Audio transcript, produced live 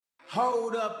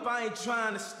Hold up, I ain't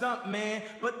trying to stump, man,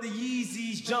 but the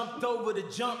Yeezys jumped over the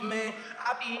jump, man.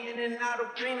 I be in and out of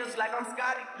arenas like I'm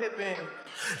Scottie Pippen.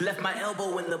 Left my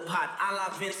elbow in the pot, a la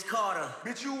Vince Carter.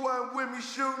 Bitch, you wasn't with me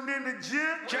shooting in the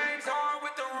gym? James Harden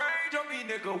with the range on me,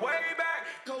 nigga, way back.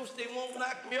 Coach, they won't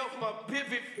knock me off my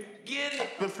pivot, get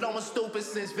it. Been flowing stupid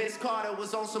since Vince Carter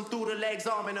was on some through the legs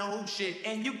arm and a hoop shit.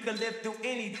 And you can live through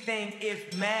anything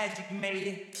if Magic made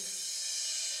it.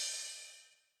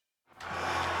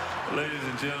 Ladies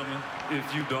and gentlemen,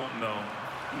 if you don't know,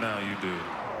 now you do.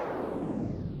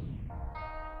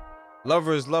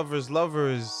 Lovers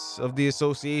of the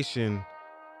association.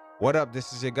 What up?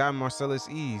 This is your guy, Marcellus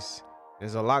Ease.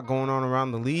 There's a lot going on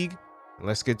around the league.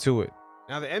 Let's get to it.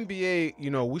 Now, the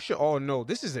NBA, we should all know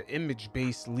this is an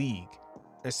image-based league.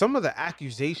 And some of the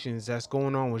accusations that's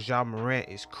going on with Ja Morant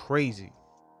is crazy.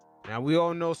 Now, we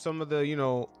all know some of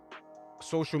the,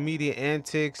 social media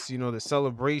antics, the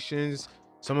celebrations,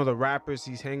 some of the rappers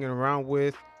he's hanging around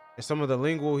with, and some of the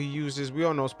lingo he uses. We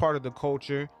all know it's part of the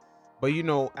culture. But,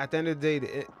 at the end of the day,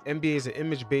 the NBA is an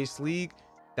image-based league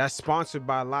that's sponsored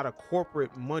by a lot of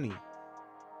corporate money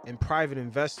and private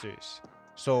investors.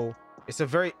 So it's a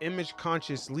very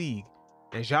image-conscious league.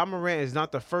 And Ja Morant is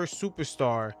not the first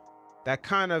superstar that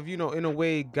kind of, in a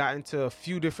way, got into a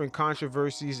few different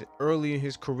controversies early in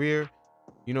his career.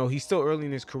 He's still early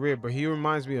in his career, but he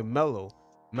reminds me of Melo.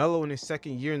 Melo, in his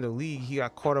second year in the league, he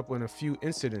got caught up in a few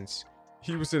incidents.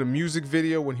 He was in a music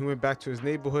video when he went back to his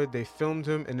neighborhood. They filmed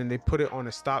him and then they put it on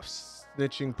a stop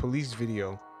snitching police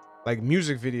video, like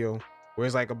music video, where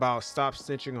it's like about stop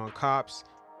snitching on cops.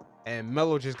 And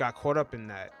Melo just got caught up in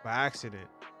that by accident.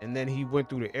 And then he went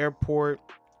through the airport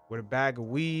with a bag of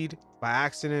weed by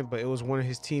accident, but it was one of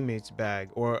his teammates' bag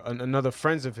or another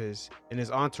friends of his in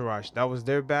his entourage. That was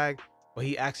their bag, but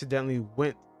he accidentally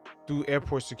went through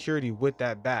airport security with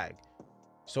that bag.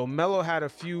 So Melo had a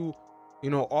few,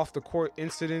 off the court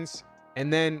incidents,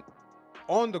 and then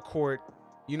on the court,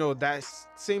 that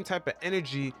same type of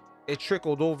energy, it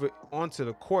trickled over onto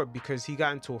the court because he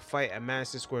got into a fight at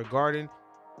Madison Square Garden.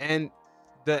 And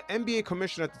the NBA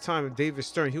commissioner at the time, David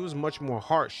Stern, he was much more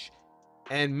harsh.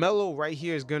 And Melo right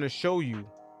here is going to show you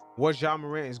what Ja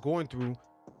Morant is going through.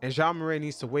 And Ja Morant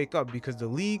needs to wake up because the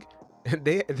league,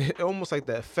 they're almost like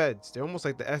the feds. They're almost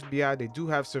like the FBI. They do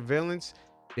have surveillance.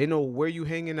 They know where you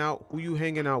hanging out, who you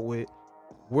hanging out with,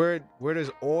 where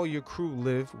does all your crew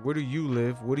live, where do you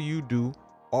live, what do you do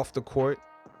off the court.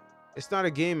 It's not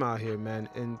a game out here, man.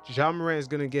 And Ja Morant is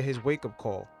going to get his wake-up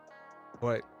call.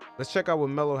 But let's check out what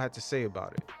Melo had to say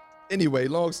about it. Anyway,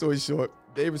 long story short,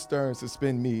 David Stern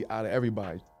suspended me out of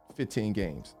everybody 15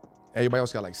 games. Everybody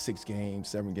else got like 6 games,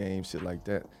 7 games, shit like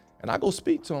that. And I go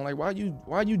speak to him like,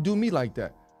 why you do me like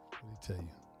that? Let me tell you.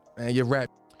 Man, you're rap.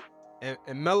 And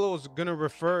Melo's gonna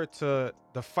refer to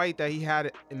the fight that he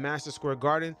had in Madison Square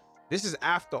Garden. This is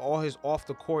after all his off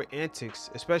the court antics,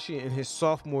 especially in his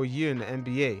sophomore year in the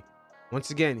NBA.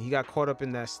 Once again, he got caught up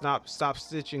in that stop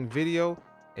stitching video,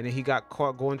 and then he got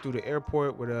caught going through the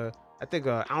airport with I think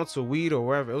an ounce of weed or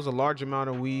wherever. It was a large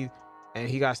amount of weed, and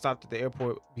he got stopped at the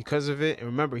airport because of it. And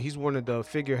remember, he's one of the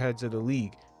figureheads of the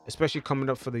league, especially coming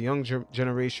up for the young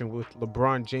generation with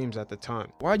LeBron James at the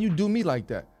time. Why you do me like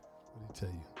that? Let me tell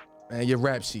you. Man, your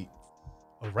rap sheet.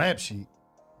 A rap sheet?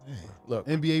 Man. Look.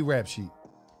 NBA rap sheet.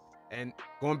 And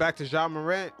going back to Ja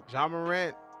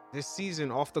Morant this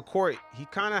season off the court, he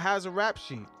kind of has a rap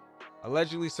sheet.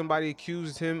 Allegedly, somebody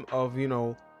accused him of,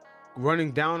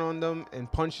 running down on them and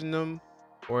punching them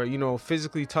or,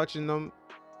 physically touching them.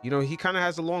 He kind of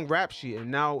has a long rap sheet.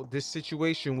 And now this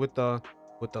situation with the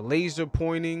laser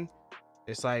pointing,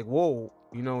 it's like, whoa,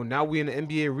 now we in the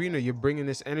NBA arena, you're bringing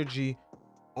this energy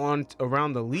on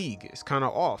around the league. It's kind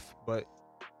of off, but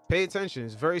pay attention.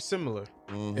 It's very similar.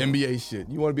 Mm-hmm. NBA shit.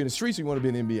 You want to be in the streets or you want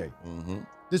to be in the NBA? Mm-hmm.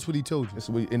 This is what he told you. This is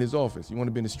what, in his office. You want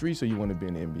to be in the streets or you want to be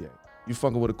in the NBA? You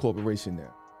fucking with a corporation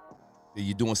now. Yeah,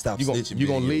 you doing stop snitching. You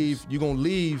gonna leave. You gonna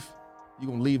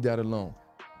leave that alone.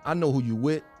 I know who you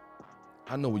with.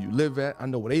 I know where you live at. I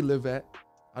know where they live at.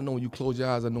 I know when you close your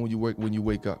eyes. I know when you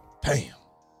wake up. Damn.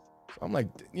 So I'm like,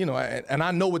 and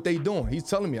I know what they doing. He's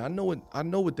telling me I know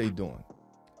what they doing.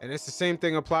 And it's the same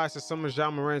thing applies to some of Ja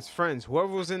Morant's friends. Whoever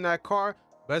was in that car,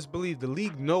 best believe the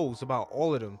league knows about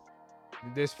all of them.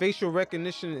 There's facial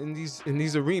recognition in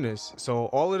these arenas. So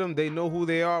all of them, they know who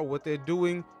they are, what they're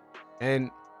doing.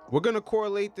 And we're going to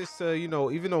correlate this to,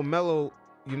 even though Melo,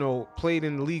 played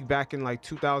in the league back in like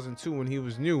 2002 when he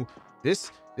was new,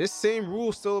 this same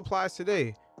rule still applies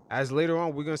today. As later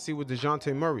on, we're going to see with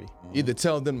DeJounte Murray. Either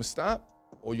tell them to stop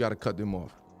or you got to cut them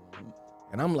off.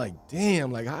 And I'm like,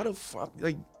 damn, like how the fuck?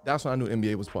 Like that's when I knew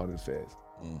NBA was part of the feds.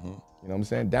 Mm-hmm. You know what I'm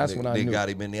saying? That's when I they knew. got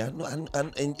him in there. And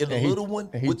the he- little one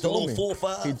and he with the told little me. 4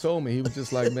 or 5. He told me, he was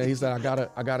just like, man, he said,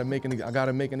 I gotta make an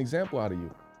example out of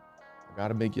you. I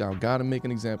gotta make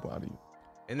an example out of you.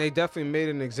 And they definitely made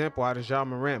an example out of Ja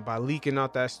Morant by leaking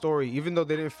out that story. Even though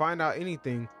they didn't find out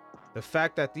anything, the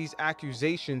fact that these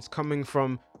accusations coming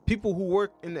from people who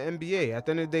work in the NBA, at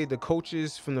the end of the day, the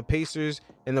coaches from the Pacers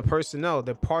and the personnel,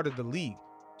 they're part of the league.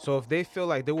 So if they feel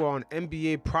like they were on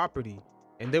NBA property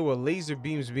and there were laser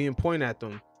beams being pointed at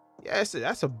them, yeah,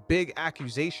 that's a big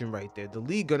accusation right there. The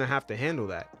league gonna have to handle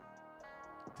that.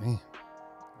 Damn.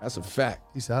 That's a fact.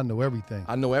 He said, I know everything.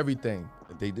 I know everything.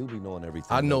 They do be knowing everything.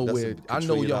 I know That's where. a I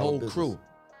know your whole business. crew.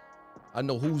 I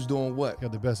know who's doing what.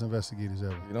 Got the best investigators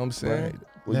ever. You know what I'm saying? Right.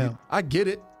 Well, Now- I get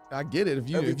it. If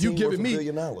you Every team worth giving $1 me,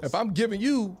 billion. if I'm giving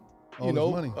you, All you this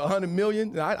know, money. 100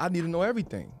 million, I need to know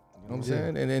everything. You know what I'm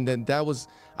Yeah. saying? And then that was,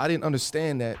 I didn't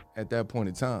understand that at that point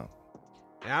in time.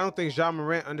 And I don't think Ja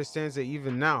Morant understands it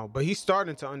even now, but he's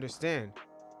starting to understand.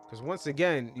 Because once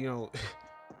again, you know,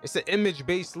 it's an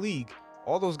image-based league.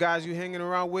 All those guys you hanging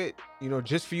around with, you know,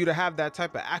 just for you to have that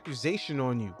type of accusation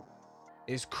on you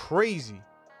is crazy.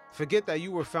 Forget that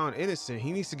you were found innocent.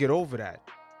 He needs to get over that.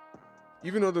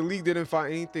 Even though the league didn't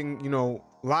find anything, you know,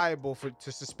 liable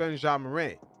to suspend Ja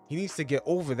Morant, he needs to get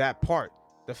over that part.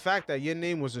 The fact that your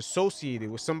name was associated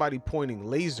with somebody pointing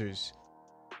lasers,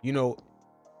 you know,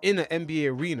 in the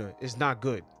NBA arena is not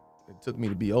good. It took me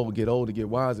to be old, get older, get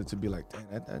wiser, to be like, damn,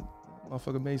 that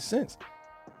motherfucker made sense.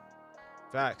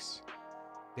 Facts.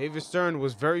 David Stern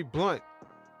was very blunt.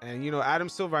 And, you know, Adam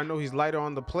Silver, I know he's lighter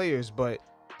on the players, but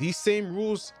these same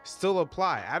rules still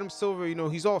apply. Adam Silver, you know,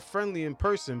 he's all friendly in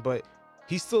person, but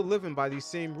he's still living by these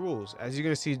same rules. As you're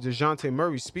going to see DeJounte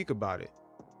Murray speak about it.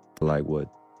 Like,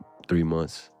 3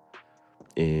 months.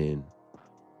 And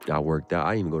I worked out.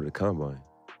 I didn't even go to the combine.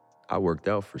 I worked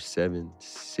out for 7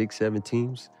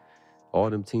 teams. All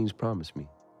them teams promised me.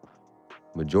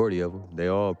 Majority of them, they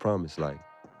all promised, like,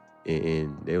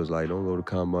 and they was like, don't go to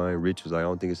combine. Rich was like, I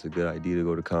don't think it's a good idea to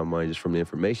go to combine just from the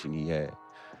information he had.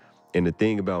 And the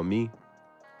thing about me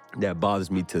that bothers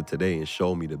me to today and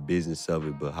showed me the business of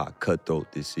it, but how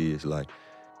cutthroat this is, like.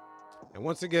 And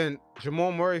once again,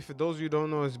 Jamal Murray, for those of you who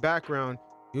don't know his background,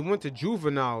 he went to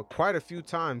juvenile quite a few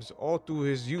times all through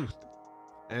his youth.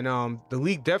 And the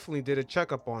league definitely did a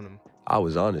checkup on him. I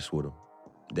was honest with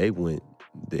them.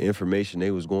 The information they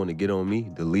was going to get on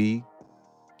me, the league,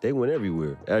 they went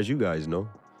everywhere, as you guys know.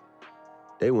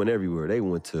 They went everywhere. They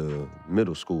went to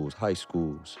middle schools, high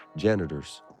schools,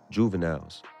 janitors,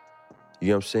 juveniles. You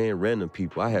know what I'm saying? Random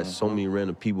people. I had so many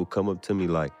random people come up to me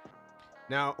like.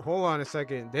 Now, hold on a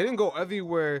second. They didn't go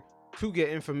everywhere to get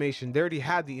information. They already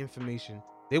had the information.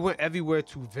 They went everywhere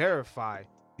to verify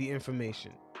the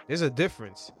information. There's a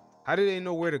difference. How did they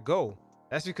know where to go?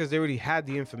 That's because they already had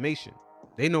the information.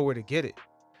 They know where to get it.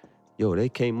 Yo, they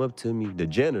came up to me, the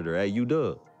janitor at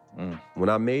UW. When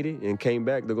I made it and came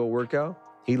back to go work out,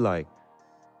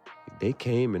 they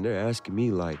came and they're asking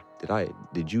me like,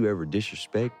 did you ever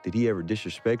disrespect? Did he ever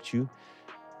disrespect you?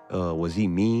 Was he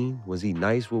mean? Was he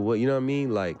nice with what? You know what I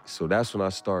mean? Like, so that's when I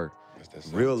start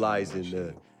realizing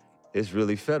that it's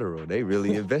really federal. They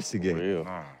really investigate. You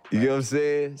know what I'm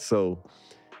saying? So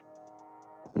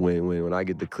when I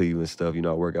get to Cleveland stuff, you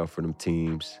know, I work out for them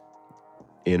teams.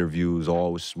 Interviews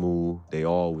always smooth. They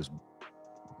always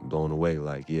blown away.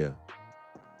 Like, yeah,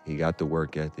 he got the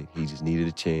work ethic. He just needed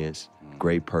a chance.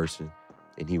 Great person,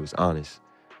 and he was honest.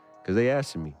 Cause they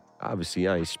asked me. Obviously,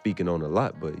 I ain't speaking on a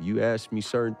lot, but you asked me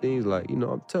certain things like, you know,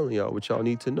 I'm telling y'all what y'all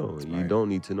need to know. And you don't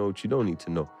need to know what you don't need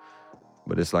to know.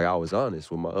 But it's like I was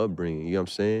honest with my upbringing. You know what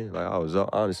I'm saying? Like I was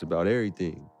honest about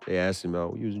everything. They asked him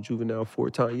out, you was a juvenile 4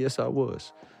 times? Yes, I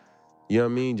was. You know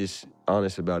what I mean? Just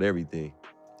honest about everything.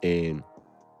 And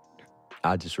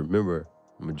I just remember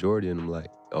the majority of them like,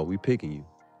 oh, we picking you.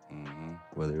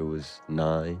 Whether it was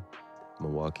 9,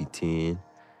 Milwaukee 10,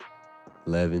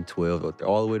 11, 12,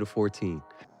 all the way to 14.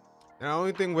 Now, the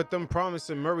only thing with them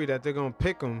promising Murray that they're going to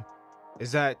pick him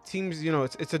is that teams, you know,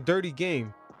 it's a dirty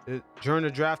game. During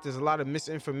the draft, there's a lot of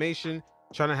misinformation,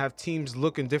 trying to have teams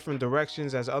look in different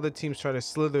directions as other teams try to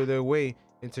slither their way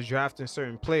into drafting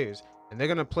certain players. And they're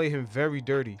going to play him very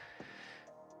dirty.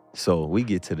 So we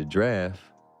get to the draft.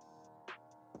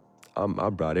 I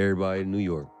brought everybody to New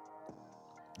York.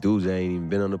 Dudes that ain't even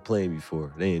been on a plane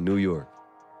before. They in New York.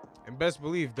 And best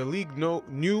believe the league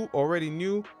already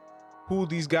knew who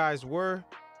these guys were,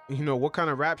 you know, what kind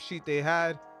of rap sheet they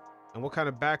had and what kind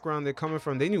of background they're coming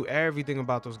from. They knew everything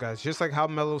about those guys, just like how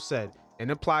Melo said. And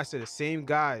it applies to the same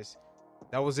guys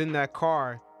that was in that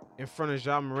car in front of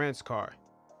Ja Morant's car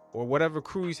or whatever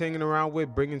crew he's hanging around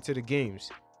with bringing to the games.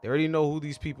 They already know who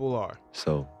these people are.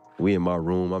 So We in my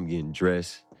room, I'm getting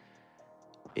dressed,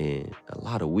 and a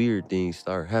lot of weird things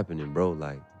start happening, bro.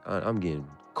 Like, I'm getting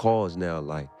calls now,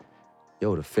 like,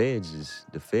 yo, the feds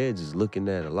is looking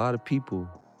at a lot of people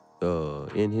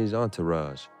in his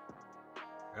entourage.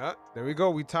 Yeah, there we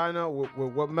go. We tying up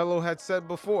with what Melo had said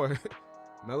before.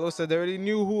 Melo said they already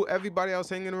knew who everybody else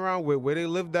hanging around with, where they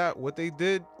lived at, what they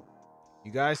did.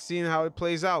 You guys seeing how it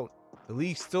plays out. The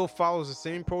league still follows the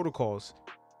same protocols.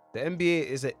 The NBA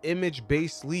is an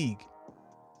image-based league.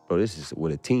 Bro, this is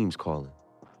what a team's calling.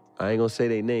 I ain't gonna say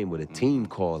their name, but a team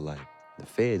called, like, the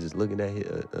feds is looking at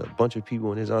a bunch of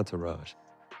people in his entourage.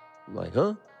 I'm like,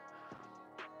 huh?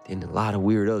 Then a lot of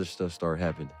weird other stuff start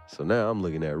happening. So now I'm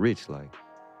looking at Rich like,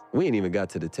 we ain't even got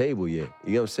to the table yet.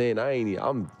 You know what I'm saying?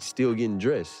 I'm still getting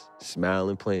dressed,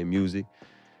 smiling, playing music.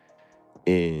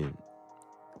 And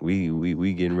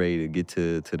we getting ready to get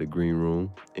to the green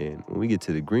room. And when we get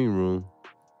to the green room,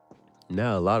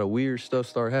 now a lot of weird stuff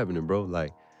start happening, bro.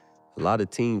 Like, a lot of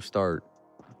teams start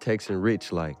texting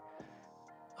Rich like,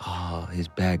 oh, his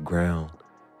background.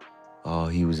 Oh,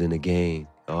 he was in the game.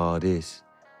 Oh, this.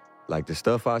 Like, the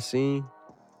stuff I seen,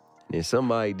 and then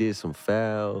somebody did some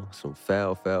foul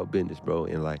business, bro.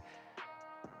 And, like,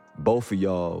 both of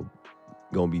y'all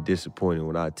gonna be disappointed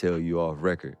when I tell you off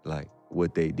record, like,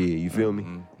 what they did. You feel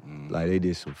me? Like, they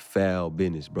did some foul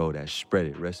business, bro, that spread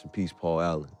it. Rest in peace, Paul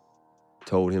Allen.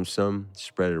 Told him something,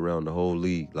 spread it around the whole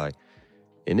league. Like,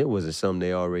 and it wasn't something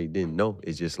they already didn't know.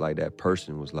 It's just like that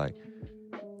person was, like,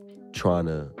 trying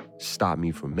to stop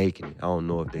me from making it. I don't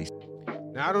know if they...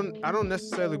 Now, I don't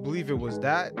necessarily believe it was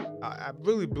that. I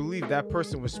really believe that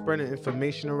person was spreading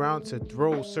information around to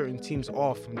throw certain teams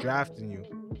off from drafting you.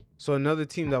 So another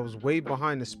team that was way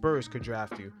behind the Spurs could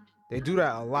draft you. They do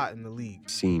that a lot in the league.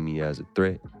 Seeing me as a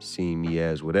threat, seeing me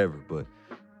as whatever, but...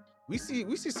 We see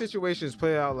situations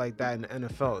play out like that in the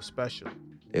NFL especially.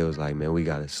 It was like, man, we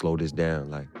got to slow this down.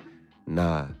 Like,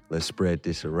 nah, let's spread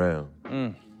this around. You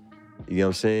know what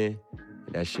I'm saying?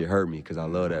 And that shit hurt me because I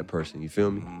love that person. You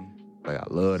feel me? Like, I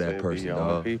love that person,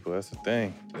 dog. People, that's the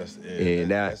thing.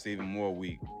 That's even more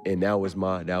weak. And that was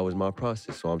my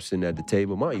process. So I'm sitting at the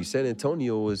table. Mind you, San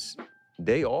Antonio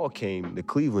they all came to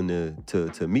Cleveland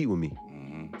to meet with me.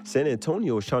 San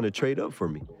Antonio was trying to trade up for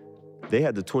me. They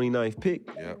had the 29th pick.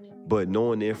 Yep. But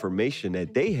knowing the information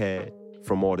that they had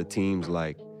from all the teams,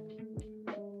 like,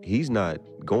 he's not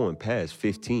going past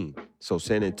 15. So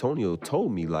San Antonio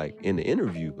told me, like, in the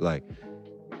interview, like,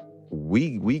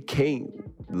 we can't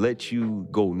let you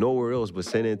go nowhere else but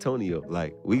San Antonio.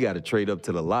 Like, we got to trade up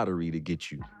to the lottery to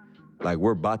get you. Like,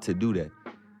 we're about to do that.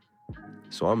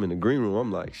 So I'm in the green room.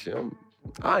 I'm like, shit,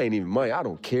 I ain't even money. I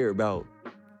don't care about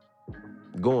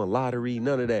going lottery,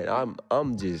 none of that.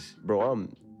 I'm just, bro,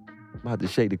 I'm about to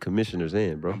shake the commissioner's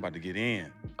hand, bro. I'm about to get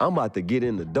in. I'm about to get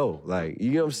in the dough. Like,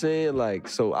 you know what I'm saying? Like,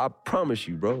 so I promise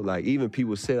you, bro, like, even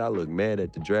people said I look mad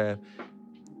at the draft.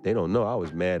 They don't know I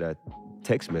was mad at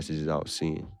text messages I was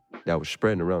seeing that was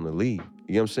spreading around the league.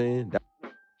 You know what I'm saying?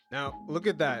 Now, look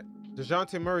at that.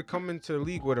 DeJounte Murray coming to the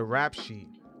league with a rap sheet.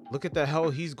 Look at the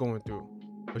hell he's going through.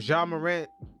 But Ja Morant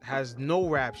has no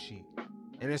rap sheet.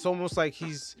 And it's almost like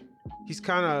he's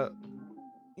kind of,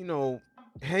 you know,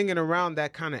 hanging around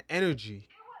that kind of energy.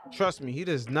 Trust me, he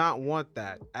does not want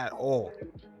that at all.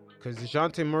 Because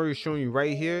DeJounte Murray is showing you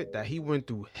right here that he went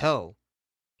through hell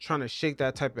trying to shake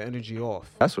that type of energy off.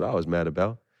 That's what I was mad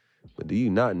about. But do you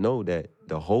not know that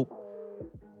the hope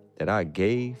that I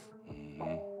gave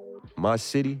my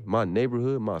city, my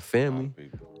neighborhood, my family,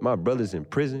 my brothers in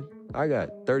prison, I got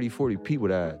 30, 40 people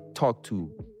that I talk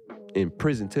to in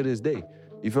prison to this day.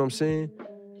 You feel what I'm saying?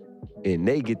 And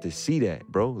they get to see that,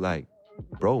 bro. Like,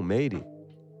 bro made it.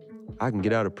 I can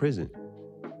get out of prison. You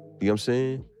know what I'm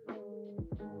saying?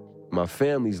 My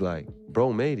family's like,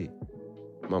 bro made it.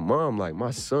 My mom like,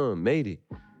 my son made it.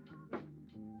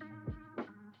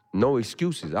 No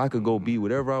excuses. I could go be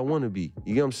whatever I want to be.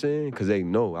 You know what I'm saying? Because they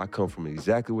know I come from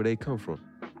exactly where they come from.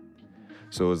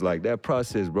 So it's like that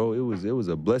process, bro, it was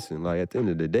a blessing. Like, at the end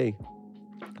of the day,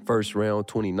 first round,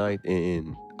 29th,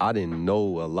 and I didn't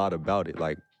know a lot about it.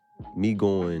 Like,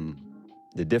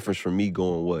 the difference from me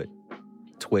going,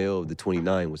 12 to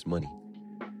 29 was money.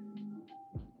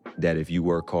 That if you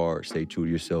work hard, stay true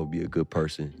to yourself, be a good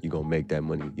person, you're going to make that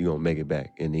money. You're going to make it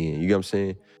back in the end. You know what I'm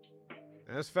saying?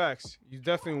 That's facts. You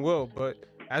definitely will. But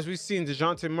as we've seen,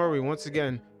 DeJounte Murray, once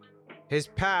again, his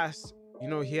past, you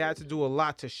know, he had to do a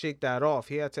lot to shake that off.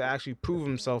 He had to actually prove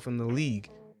himself in the league,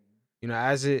 you know,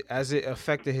 as it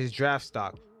affected his draft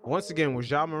stock. Once again, with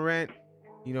Ja Morant,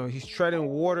 you know, he's treading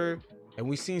water, and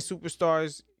we've seen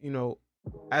superstars, you know,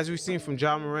 as we've seen from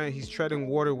Ja Morant, he's treading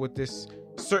water with this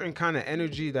certain kind of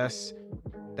energy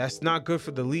that that's not good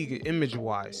for the league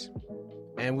image-wise.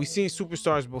 And we've seen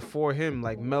superstars before him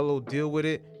like Melo deal with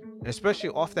it, and especially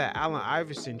off that Allen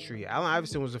Iverson tree. Allen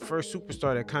Iverson was the first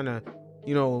superstar that kind of,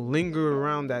 lingered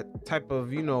around that type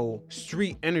of,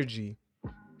 street energy.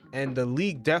 And the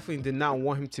league definitely did not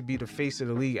want him to be the face of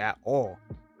the league at all.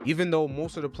 Even though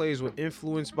most of the players were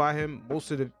influenced by him,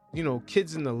 most of the,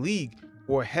 kids in the league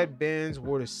wore headbands,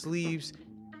 wore the sleeves.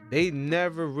 They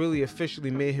never really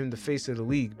officially made him the face of the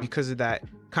league because of that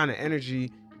kind of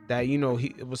energy that,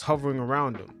 it was hovering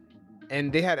around him.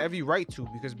 And they had every right to,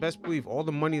 because best believe all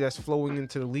the money that's flowing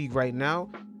into the league right now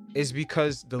is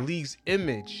because the league's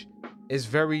image is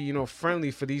very,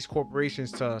 friendly for these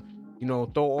corporations to,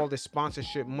 throw all the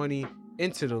sponsorship money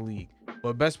into the league.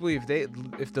 But best believe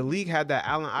if the league had that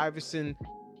Allen Iverson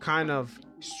kind of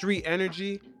street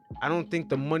energy, I don't think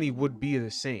the money would be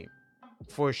the same,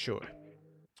 for sure.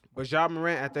 But Ja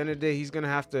Morant, at the end of the day, he's gonna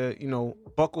have to,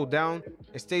 buckle down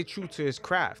and stay true to his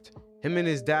craft. Him and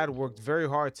his dad worked very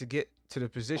hard to get to the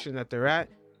position that they're at,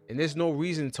 and there's no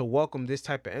reason to welcome this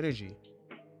type of energy.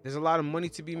 There's a lot of money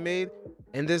to be made,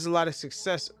 and there's a lot of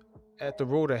success at the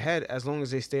road ahead as long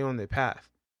as they stay on their path.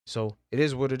 So it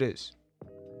is what it is.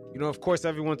 Of course,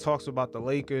 everyone talks about the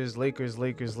Lakers,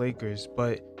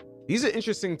 but these are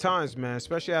interesting times, man,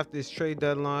 especially after this trade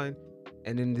deadline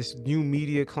and in this new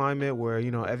media climate where,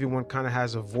 everyone kind of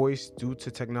has a voice due to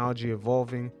technology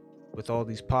evolving with all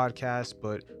these podcasts.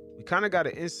 But we kind of got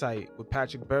an insight with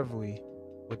Patrick Beverley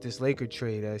with this Laker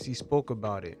trade as he spoke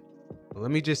about it. But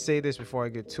let me just say this before I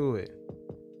get to it.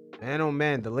 Man, oh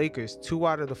man, the Lakers, 2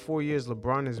 out of the 4 years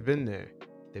LeBron has been there,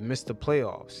 they missed the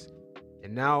playoffs.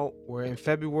 And now we're in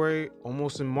February,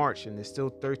 almost in March, and they're still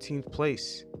 13th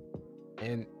place.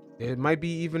 And there might be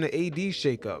even an AD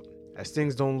shakeup, as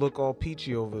things don't look all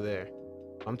peachy over there.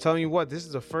 I'm telling you what, this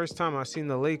is the first time I've seen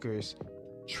the Lakers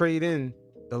trade in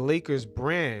the Lakers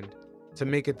brand to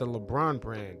make it the LeBron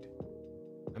brand.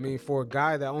 I mean, for a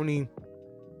guy that only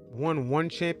won 1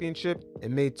 championship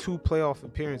and made 2 playoff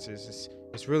appearances,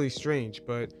 it's really strange.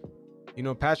 But,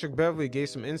 Patrick Beverley gave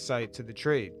some insight to the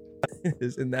trade.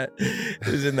 is in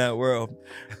that world.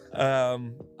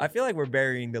 I feel like we're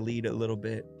burying the lead a little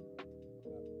bit.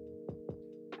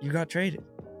 You got traded.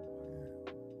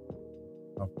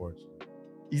 Unfortunate.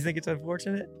 You think it's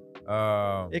unfortunate?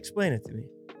 Explain it to me.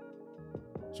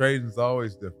 Trading's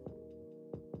always different.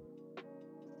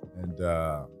 And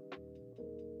I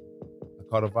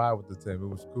caught a vibe with the team. It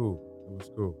was cool.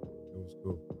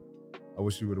 I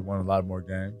wish we would have won a lot more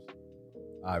games,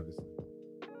 obviously.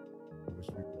 I wish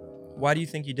we could. Why do you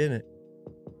think you didn't?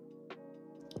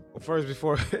 Well, first,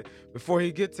 before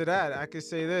he get to that, I could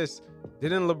say this.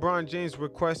 Didn't LeBron James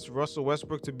request Russell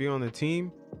Westbrook to be on the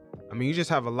team? I mean, you just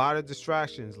have a lot of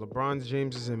distractions. LeBron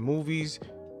James is in movies.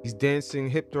 He's dancing,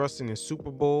 hip thrusting in Super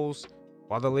Bowls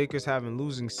while the Lakers having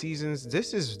losing seasons.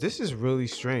 This is really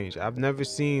strange. I've never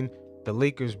seen the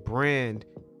Lakers brand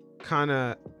kind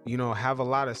of, have a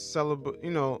lot of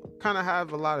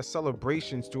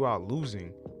celebrations throughout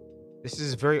losing. This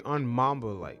is very un-Mamba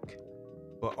like.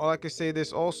 But all I can say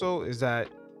this also is that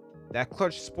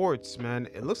Clutch Sports, man,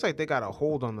 it looks like they got a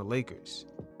hold on the Lakers.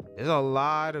 There's a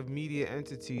lot of media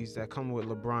entities that come with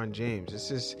LeBron James.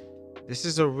 This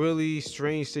is a really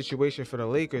strange situation for the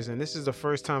Lakers, and this is the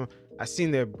first time I've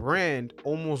seen their brand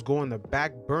almost go on the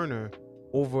back burner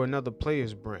over another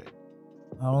player's brand.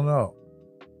 I don't know.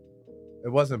 It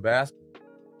wasn't basketball.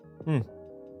 It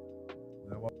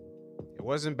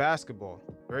wasn't basketball.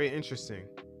 Very interesting.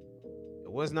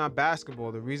 It was not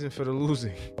basketball, the reason for the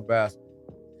losing. One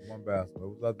basketball. It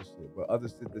was other shit. But other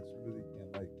shit that you really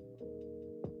can't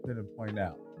pinpoint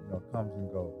out. Comes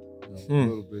and goes. A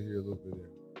little bit here, a little bit there.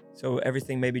 So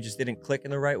everything maybe just didn't click in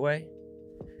the right way?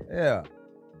 Yeah.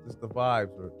 Just the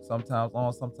vibes are sometimes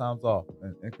on, sometimes off.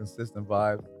 And inconsistent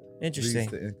vibes. Interesting.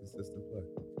 Leads to inconsistent play.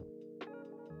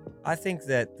 I think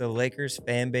that the Lakers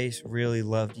fan base really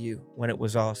loved you when it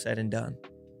was all said and done.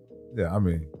 Yeah, I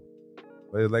mean,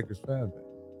 they're the Lakers fan base.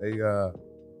 They,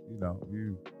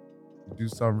 you do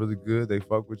something really good, they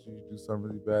fuck with you. You do something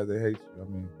really bad, they hate you. I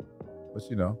mean, but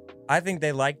I think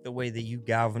they liked the way that you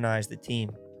galvanized the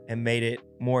team and made it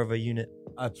more of a unit.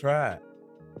 I tried.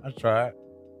 I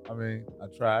mean, I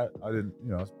tried. I didn't,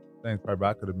 things probably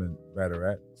I could have been better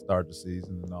at, start the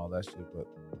season and all that shit, but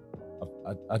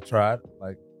I tried,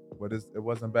 but it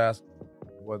wasn't basketball.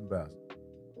 It wasn't basketball.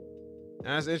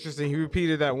 And that's interesting. He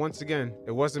repeated that once again.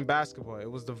 It wasn't basketball. It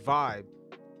was the vibe.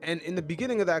 And in the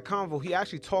beginning of that convo, he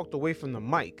actually talked away from the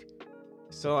mic.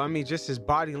 So, I mean, just his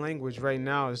body language right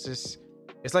now is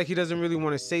it's like he doesn't really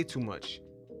want to say too much.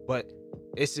 But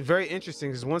it's very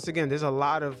interesting because once again, there's a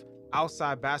lot of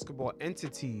outside basketball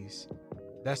entities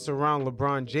that surround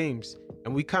LeBron James.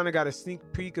 And we kind of got a sneak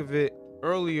peek of it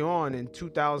early on in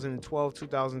 2012,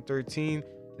 2013,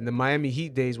 in the Miami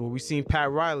Heat days, where we seen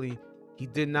Pat Riley. He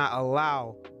did not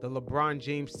allow the LeBron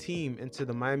James team into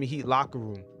the Miami Heat locker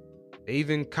room. They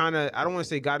even kind of, I don't want to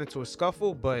say got into a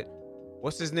scuffle, but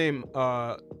what's his name?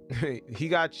 He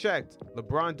got checked.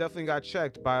 LeBron definitely got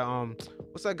checked by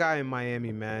what's that guy in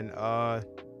Miami, man?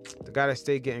 The guy that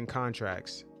stayed getting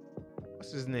contracts.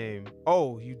 What's his name?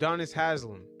 Oh, Udonis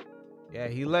Haslem. Yeah,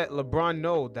 he let LeBron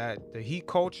know that the Heat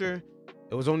culture,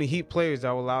 it was only Heat players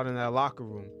that were allowed in that locker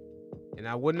room. And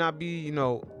I would not be,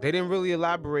 they didn't really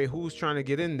elaborate who's trying to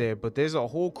get in there, but there's a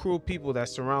whole crew of people that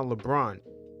surround LeBron.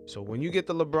 So when you get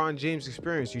the LeBron James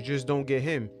experience, you just don't get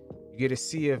him. You get a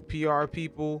sea of PR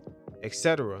people,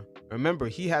 etc. Remember,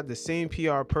 he had the same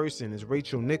PR person as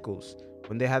Rachel Nichols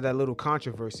when they had that little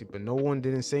controversy, but no one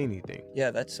didn't say anything.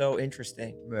 Yeah, that's so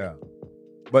interesting. Yeah.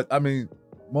 But I mean,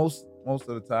 most of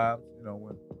the time,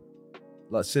 when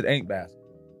like shit ain't basketball.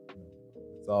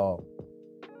 It's all,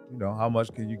 how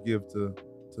much can you give to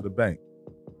the bank?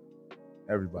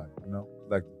 Everybody,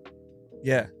 like.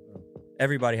 Yeah.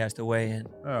 Everybody has to weigh in.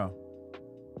 Yeah.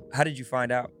 How did you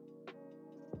find out?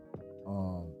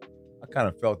 I kind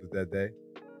of felt it that day.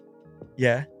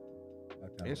 Yeah.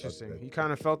 Interesting. He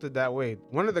kind of felt it that way.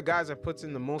 One of the guys that puts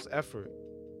in the most effort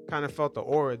kind of felt the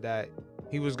aura that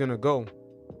he was going to go.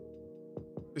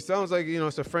 It sounds like,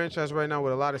 it's a franchise right now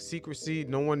with a lot of secrecy.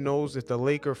 No one knows if the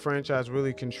Laker franchise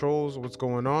really controls what's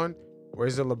going on, or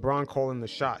is it LeBron calling the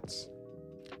shots?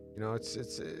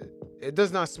 It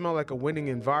does not smell like a winning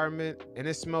environment, and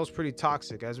it smells pretty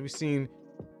toxic. As we've seen,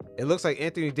 it looks like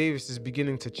Anthony Davis is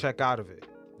beginning to check out of it.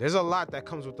 There's a lot that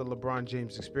comes with the LeBron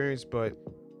James experience, but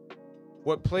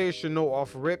what players should know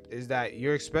off rip is that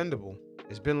you're expendable.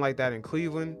 It's been like that in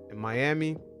Cleveland, in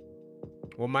Miami.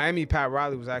 Well, Miami, Pat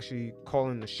Riley was actually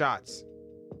calling the shots.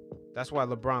 That's why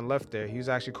LeBron left there. He was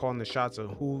actually calling the shots of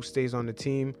who stays on the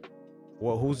team,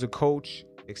 who's the coach,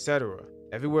 etc.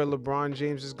 Everywhere LeBron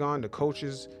James is gone, the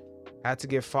coaches had to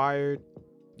get fired.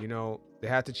 They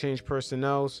had to change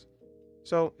personnel.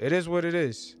 So it is what it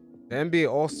is. The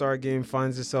NBA All-Star Game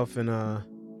finds itself in a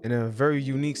very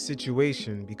unique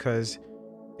situation because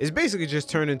it's basically just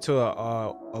turned into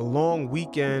a long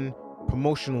weekend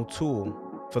promotional tool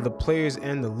for the players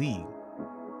and the league.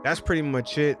 That's pretty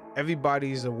much it.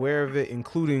 Everybody's aware of it,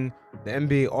 including the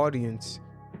NBA audience.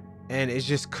 And it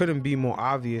just couldn't be more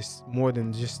obvious more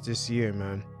than just this year,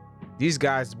 man. These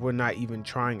guys were not even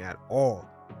trying at all.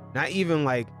 Not even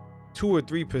like 2 or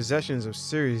 3 possessions of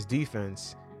serious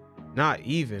defense. Not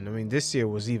even. I mean, this year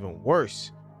was even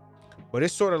worse. But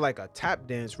it's sort of like a tap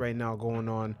dance right now going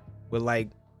on with like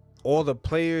all the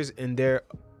players and their,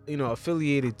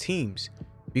 affiliated teams.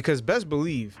 Because best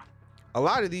believe, a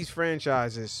lot of these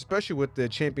franchises, especially with the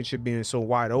championship being so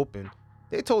wide open,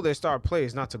 they told their star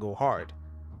players not to go hard.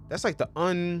 That's like the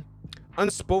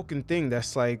unspoken thing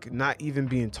that's like not even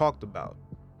being talked about.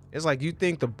 It's like, you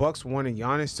think the Bucks wanted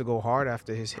Giannis to go hard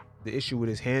after the issue with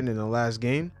his hand in the last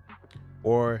game?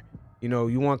 Or,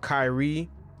 you want Kyrie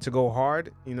to go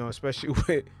hard, especially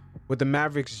with the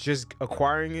Mavericks just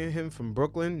acquiring him from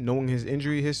Brooklyn, knowing his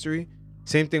injury history.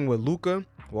 Same thing with Luka,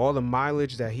 with all the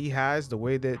mileage that he has, the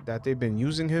way that they've been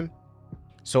using him.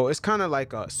 So it's kind of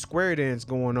like a square dance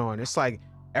going on. It's like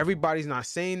everybody's not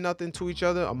saying nothing to each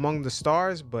other among the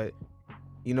stars, but,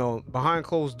 behind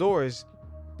closed doors,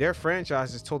 their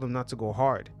franchises told them not to go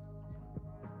hard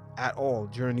at all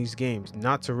during these games,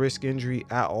 not to risk injury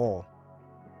at all.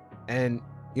 And,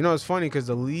 it's funny because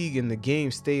the league and the game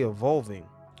stay evolving.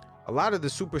 A lot of the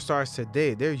superstars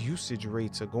today, their usage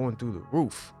rates are going through the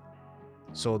roof.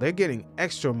 So they're getting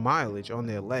extra mileage on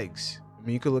their legs. I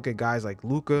mean, you could look at guys like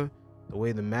Luka, the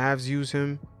way the Mavs use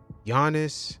him,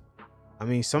 Giannis. I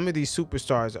mean, some of these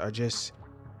superstars are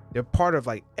they're part of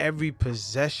like every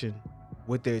possession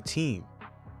with their team.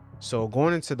 So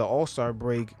going into the All-Star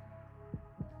break,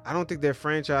 I don't think their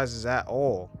franchises at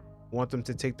all want them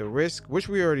to take the risk, which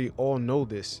we already all know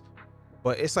this,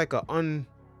 but it's like a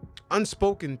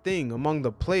unspoken thing among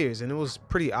the players. And it was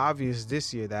pretty obvious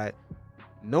this year that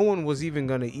no one was even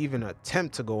going to even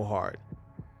attempt to go hard.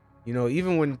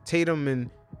 Even when Tatum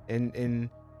and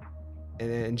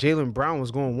Jaylen Brown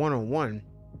was going one-on-one,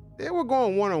 they were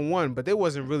going one-on-one, but they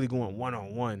wasn't really going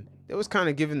one-on-one. They was kind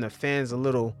of giving the fans a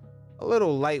little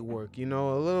light work, a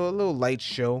little light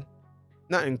show.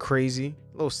 Nothing crazy,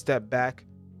 a little step back,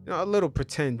 a little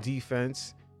pretend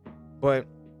defense. But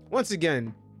once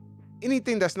again,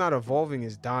 anything that's not evolving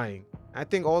is dying. I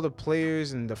think all the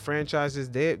players and the franchises,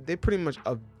 they pretty much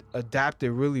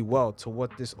adapted really well to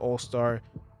what this All-Star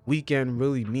weekend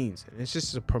really means. And it's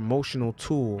just a promotional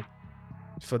tool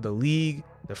for the league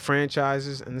the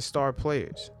franchises, and the star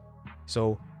players.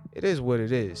 So it is what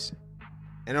it is.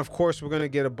 And of course, we're going to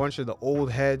get a bunch of the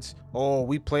old heads. Oh,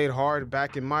 we played hard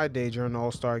back in my day during the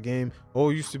All-Star game. Oh,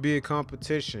 it used to be a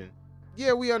competition.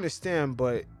 Yeah, we understand,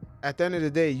 but at the end of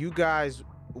the day, you guys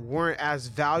weren't as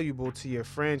valuable to your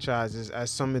franchises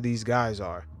as some of these guys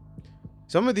are.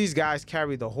 Some of these guys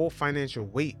carry the whole financial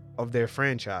weight of their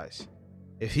franchise.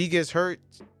 If he gets hurt,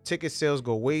 ticket sales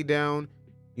go way down.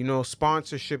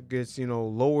 Sponsorship gets,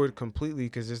 lowered completely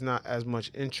because there's not as much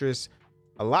interest.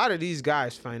 A lot of these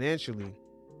guys financially,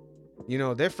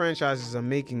 their franchises are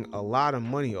making a lot of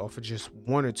money off of just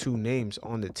one or two names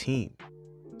on the team.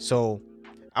 So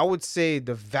I would say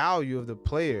the value of the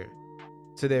player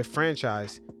to their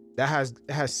franchise that has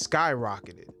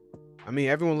skyrocketed. I mean,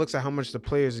 everyone looks at how much the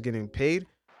players are getting paid,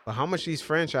 but how much these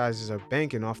franchises are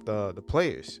banking off the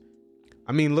players.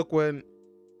 I mean, look when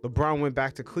LeBron went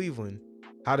back to Cleveland,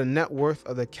 how the net worth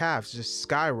of the Cavs just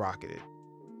skyrocketed,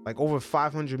 like over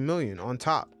 500 million on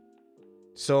top.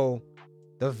 So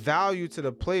the value to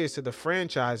the players, to the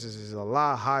franchises is a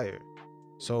lot higher.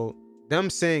 So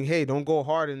them saying, hey, don't go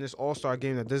hard in this All-Star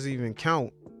game that doesn't even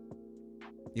count,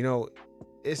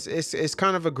 it's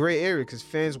kind of a gray area because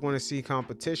fans want to see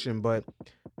competition. But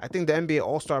I think the NBA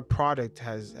All-Star product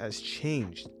has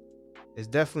changed. It's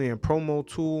definitely a promo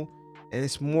tool, and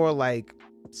it's more like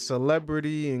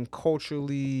celebrity and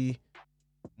culturally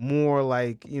more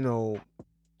like,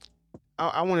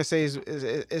 I want to say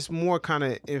it's more kind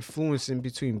of influencing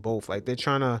between both. Like they're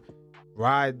trying to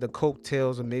ride the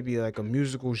coattails of maybe like a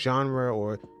musical genre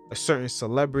or a certain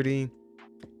celebrity.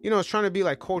 It's trying to be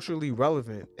like culturally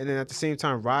relevant, and then at the same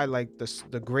time ride like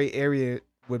the gray area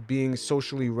with being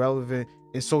socially relevant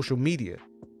in social media.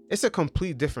 It's a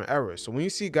complete different era. So when you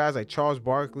see guys like Charles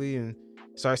Barkley and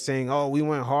start saying, oh, we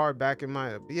went hard back in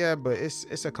my, yeah, but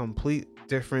it's a complete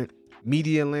different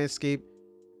media landscape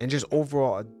and just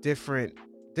overall a different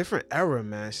era,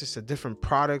 man. It's just a different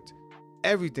product.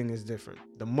 Everything is different.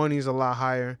 The money's a lot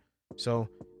higher. So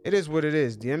it is what it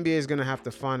is. The NBA is going to have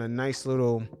to find a nice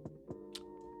little,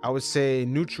 I would say,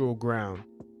 neutral ground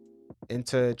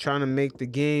into trying to make the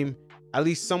game at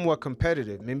least somewhat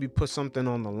competitive. Maybe put something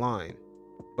on the line.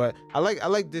 But I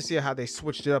like this year how they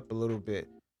switched it up a little bit.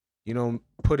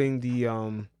 Putting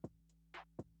the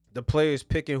players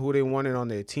picking who they wanted on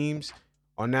their teams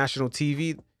on national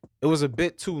TV. It was a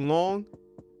bit too long,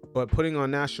 but putting on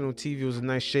national TV was a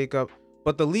nice shakeup.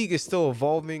 But the league is still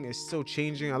evolving. It's still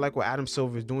changing. I like what Adam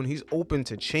Silver is doing. He's open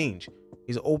to change.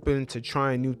 He's open to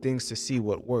trying new things to see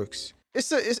what works.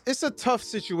 It's a tough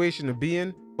situation to be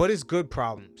in, but it's good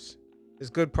problems. It's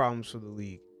good problems for the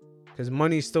league because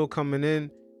money's still coming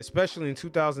in, especially in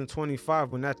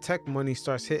 2025 when that tech money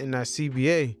starts hitting that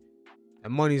CBA,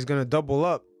 and money's going to double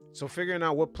up. So figuring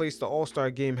out what place the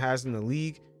All-Star game has in the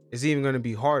league is even going to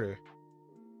be harder.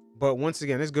 But once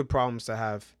again, it's good problems to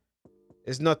have.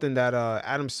 It's nothing that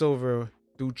Adam Silver,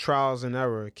 through trials and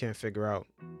error, can't figure out.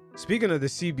 Speaking of the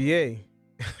CBA,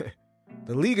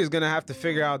 the league is going to have to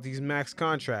figure out these max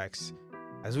contracts.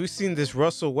 As we've seen this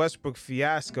Russell Westbrook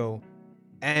fiasco,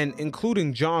 and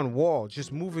including John Wall,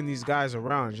 just moving these guys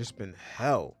around, just been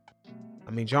hell.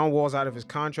 I mean, John Wall's out of his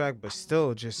contract, but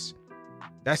still just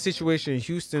that situation in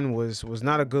Houston was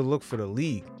not a good look for the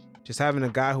league. Just having a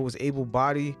guy who was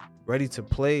able-bodied, ready to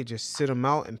play, just sit him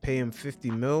out and pay him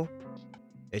 $50 million.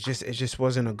 It just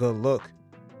wasn't a good look.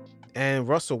 And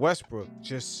Russell Westbrook,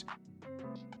 just,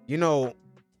 man,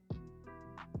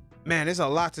 there's a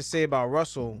lot to say about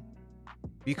Russell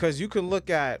because you can look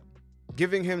at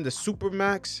giving him the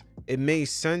Supermax. It made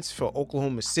sense for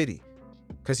Oklahoma City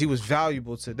because he was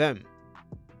valuable to them.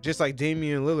 Just like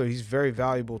Damian Lillard, he's very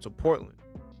valuable to Portland.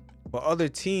 But other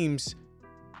teams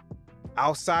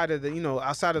outside of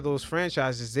those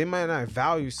franchises, they might not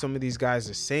value some of these guys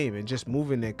the same, and just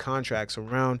moving their contracts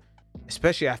around,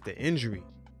 especially after injury,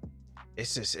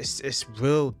 it's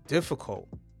real difficult.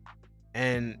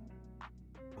 And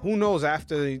who knows,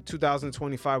 after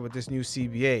 2025 with this new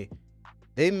CBA,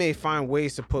 they may find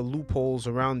ways to put loopholes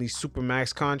around these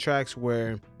Supermax contracts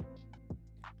where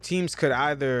teams could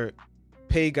either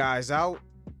pay guys out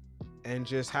and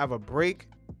just have a break.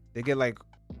 They get like,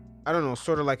 I don't know,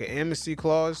 sort of like an amnesty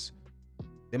clause.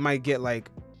 They might get like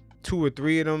 2 or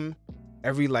 3 of them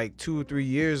every like 2 or 3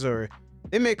 years, or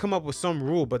they may come up with some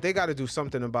rule, but they got to do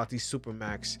something about these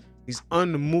Supermax, these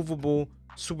unmovable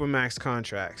Supermax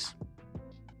contracts.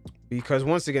 Because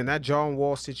once again, that John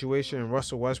Wall situation and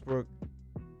Russell Westbrook,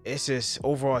 it's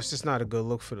just not a good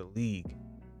look for the league.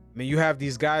 I mean, you have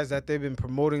these guys that they've been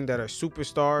promoting that are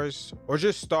superstars or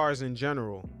just stars in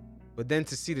general, but then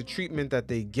to see the treatment that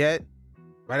they get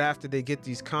right after they get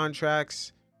these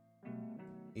contracts,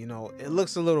 you know, it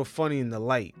looks a little funny in the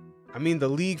light. I mean, the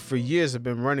league for years have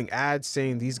been running ads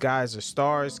saying these guys are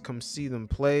stars, come see them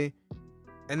play.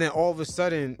 And then all of a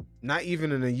sudden, not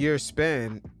even in a year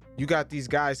span, you got these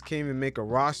guys can't even make a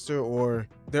roster, or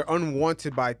they're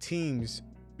unwanted by teams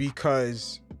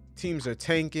because teams are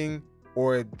tanking,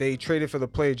 or they traded for the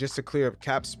player just to clear up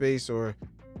cap space, or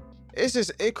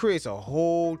it creates a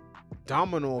whole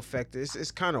domino effect. It's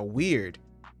kind of weird.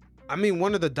 I mean,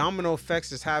 one of the domino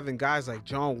effects is having guys like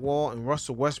John Wall and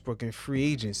Russell Westbrook in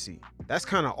free agency. That's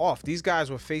kind of off. These guys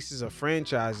were faces of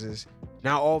franchises.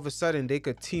 Now all of a sudden they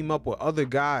could team up with other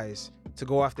guys to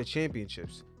go after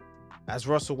championships. As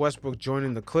Russell Westbrook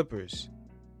joining the Clippers.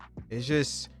 It's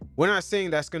just, we're not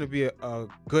saying that's going to be a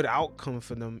good outcome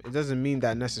for them. It doesn't mean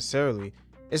that necessarily.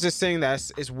 It's just saying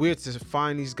that it's weird to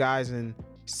find these guys and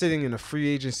sitting in a free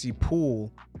agency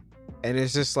pool, and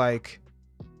it's just like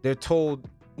they're told,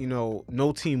 you know,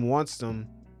 no team wants them,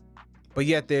 but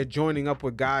yet they're joining up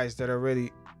with guys that are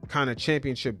already kind of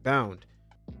championship bound.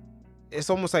 It's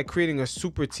almost like creating a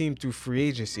super team through free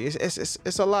agency.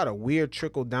 It's a lot of weird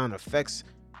trickle down effects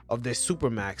of this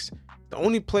Supermax. The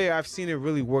only player I've seen it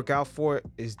really work out for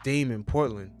is Dame in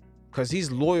Portland, because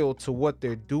he's loyal to what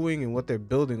they're doing and what they're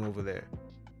building over there.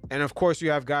 And of course,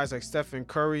 you have guys like Stephen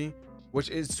Curry, which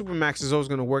is Supermax is always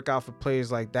going to work out for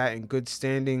players like that in good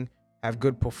standing, have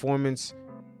good performance.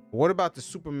 But what about the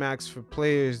Supermax for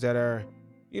players that are,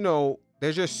 you know,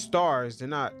 they're just stars, they're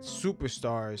not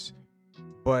superstars,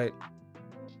 but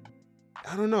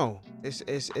I don't know.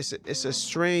 It's a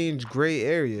strange gray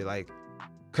area, like,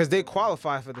 because they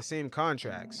qualify for the same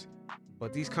contracts,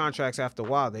 but these contracts after a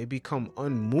while they become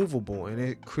unmovable, and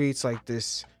it creates like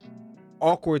this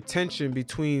awkward tension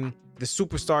between the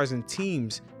superstars and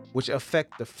teams, which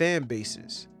affect the fan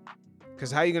bases. Because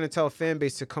how are you going to tell a fan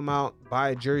base to come out,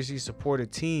 buy a jersey, support a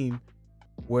team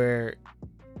where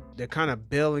they're kind of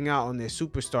bailing out on their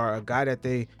superstar, a guy that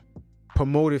they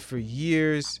promoted for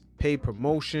years, paid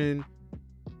promotion,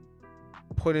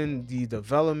 put in the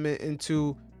development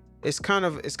into? It's kind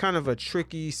of a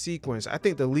tricky sequence. I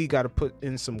think the league got to put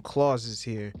in some clauses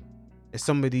here in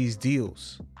some of these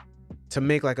deals to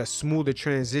make like a smoother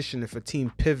transition if a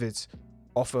team pivots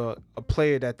off a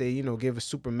player that they, you know, give a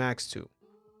super max to.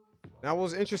 Now,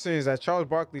 what's interesting is that Charles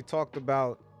Barkley talked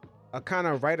about a kind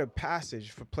of rite of passage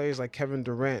for players like Kevin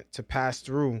Durant to pass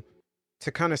through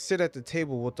to kind of sit at the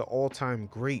table with the all-time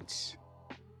greats.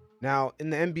 Now, in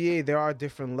the NBA, there are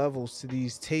different levels to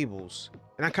these tables.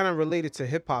 And I kind of relate it to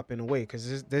hip hop in a way,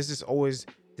 because there's just always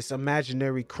this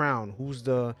imaginary crown. Who's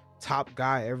the top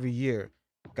guy every year?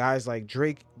 Guys like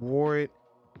Drake wore it.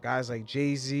 Guys like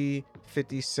Jay-Z,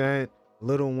 50 Cent,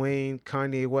 Lil Wayne,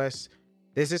 Kanye West.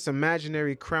 There's this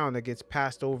imaginary crown that gets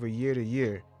passed over year to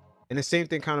year. And the same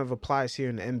thing kind of applies here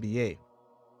in the NBA.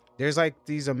 There's like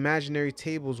these imaginary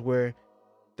tables where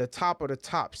the top of the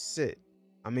top sit.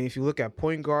 I mean, if you look at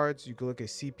point guards, you can look at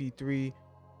CP3,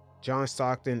 John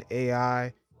Stockton,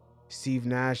 AI, Steve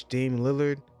Nash, Dame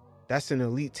Lillard. That's an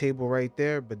elite table right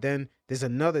there. But then there's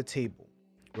another table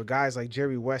where guys like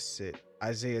Jerry West sit,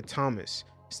 Isaiah Thomas,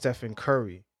 Stephen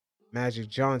Curry, Magic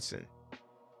Johnson.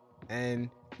 And,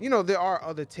 you know, there are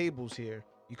other tables here.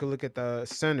 You can look at the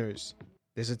centers.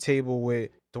 There's a table with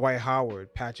Dwight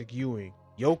Howard, Patrick Ewing.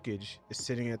 Jokic is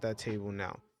sitting at that table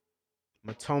now.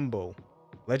 Mutombo.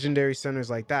 Legendary centers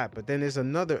like that. But then there's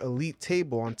another elite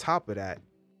table on top of that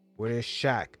where there's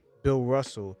Shaq, Bill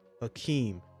Russell,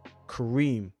 Hakeem,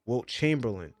 Kareem, Wilt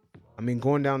Chamberlain. I mean,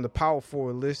 going down the power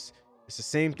forward list, it's the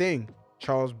same thing.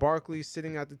 Charles Barkley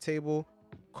sitting at the table,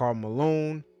 Karl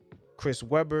Malone, Chris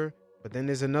Webber. But then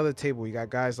there's another table. You got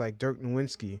guys like Dirk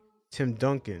Nowitzki, Tim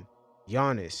Duncan,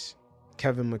 Giannis,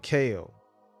 Kevin McHale.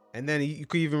 And then you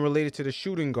could even relate it to the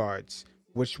shooting guards,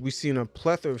 which we've seen a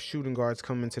plethora of shooting guards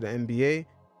come into the NBA.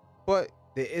 But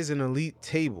there is an elite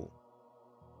table.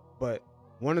 But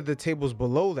one of the tables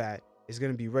below that is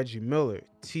going to be Reggie Miller,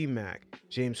 T-Mac,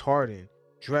 James Harden,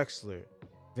 Drexler,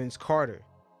 Vince Carter.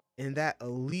 And that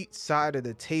elite side of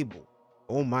the table,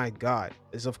 oh my God,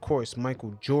 is of course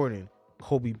Michael Jordan,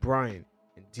 Kobe Bryant,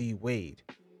 and D Wade.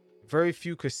 Very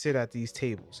few could sit at these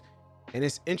tables. And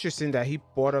it's interesting that he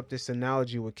brought up this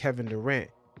analogy with Kevin Durant,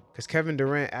 because Kevin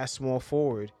Durant at small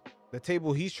forward, the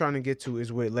table he's trying to get to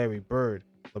is with Larry Bird,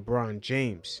 LeBron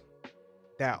James.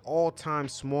 That all-time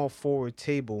small forward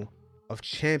table of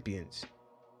champions.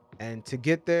 And to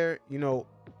get there, you know,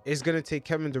 it's going to take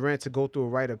Kevin Durant to go through a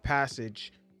rite of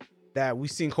passage that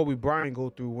we've seen Kobe Bryant go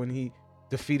through when he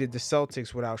defeated the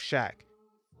Celtics without Shaq.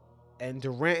 And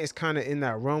Durant is kind of in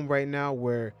that realm right now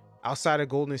where outside of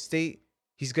Golden State,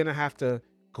 he's going to have to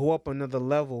go up another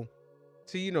level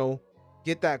to, you know,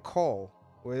 get that call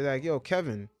where they're like, yo,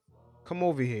 Kevin, come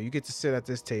over here. You get to sit at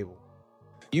this table.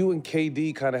 You and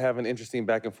KD kind of have an interesting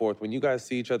back and forth. When you guys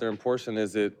see each other in person,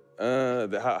 is it,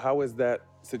 how is that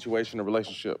situation a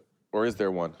relationship? Or is there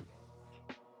one?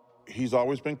 He's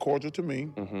always been cordial to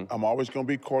me. I'm always going to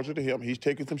be cordial to him. He's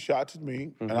taken some shots at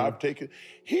me, and I've taken.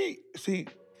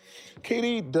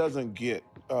 KD doesn't get.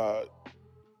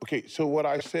 Okay, so what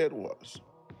I said was,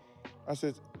 I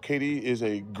said KD is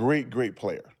a great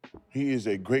player. He is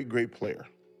a great player.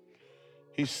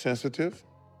 He's sensitive,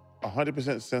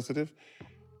 100% sensitive.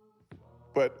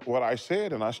 But what I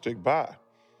said, and I stick by,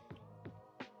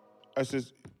 I said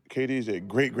KD is a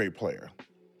great player.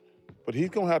 But he's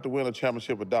going to have to win a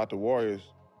championship without the Warriors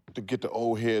to get the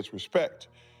old heads' respect.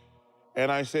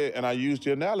 And I said, and I used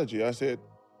the analogy. I said,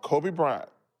 Kobe Bryant,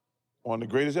 one of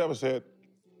the greatest ever, said,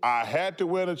 I had to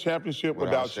win a championship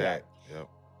without Shaq. Yep.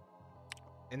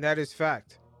 And that is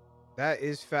fact. That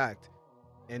is fact.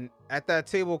 And at that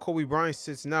table, Kobe Bryant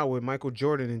sits now with Michael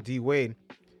Jordan and D. Wade.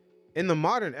 In the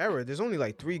modern era, there's only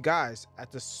like 3 guys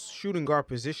at the shooting guard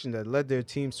position that led their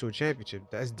teams to a championship.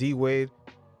 That's D. Wade,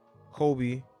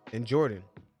 Kobe, and Jordan.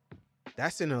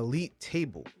 That's an elite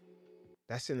table.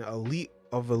 That's an elite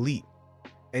of elite.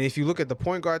 And if you look at the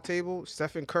point guard table,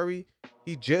 Stephen Curry,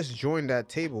 he just joined that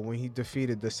table when he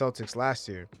defeated the Celtics last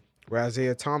year, where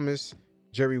Isaiah Thomas,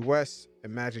 Jerry West,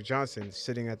 and Magic Johnson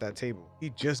sitting at that table. He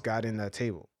just got in that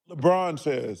table. LeBron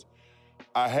says,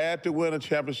 I had to win a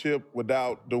championship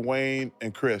without Dwayne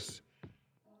and Chris.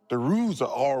 The rules are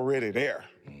already there.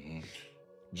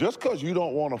 Just because you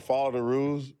don't want to follow the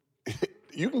rules,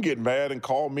 you can get mad and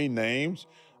call me names.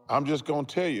 I'm just going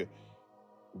to tell you,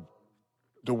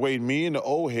 the way me and the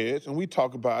old heads, and we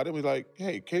talk about it, we're like,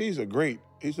 hey, KD's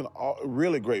he's a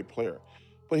really great player.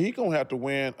 But he's going to have to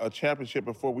win a championship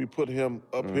before we put him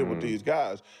up here with these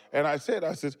guys. And I said,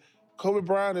 Kobe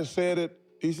Bryant has said it.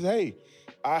 He said, hey,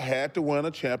 I had to win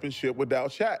a championship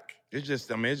without Shaq. It's just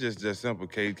simple.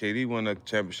 KD won a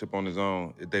championship on his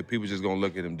own. People just gonna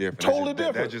look at him different. Totally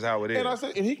different. That's just how it is. And I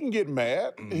said, and he can get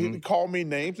mad. He can call me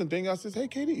names and things. I said, hey,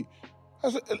 KD.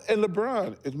 I said, and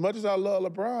LeBron, as much as I love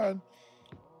LeBron,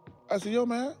 I said, yo,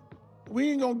 man,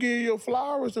 we ain't gonna give you your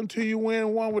flowers until you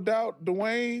win one without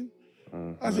Dwayne.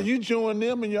 I said, you join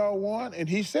them and y'all won. And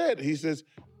he says,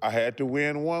 I had to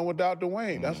win one without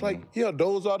Dwayne. That's like, yeah,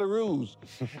 those are the rules.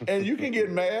 And you can get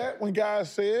mad when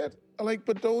guys say it.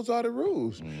 But those are the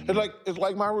rules. It's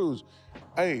like my rules.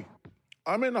 Hey,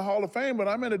 I'm in the Hall of Fame, but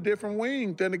I'm in a different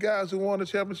wing than the guys who won the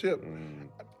championship.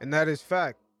 And that is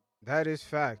fact. That is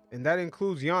fact. And that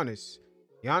includes Giannis.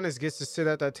 Giannis gets to sit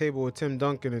at that table with Tim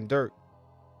Duncan and Dirk.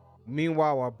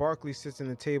 Meanwhile, while Barkley sits in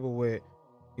the table with,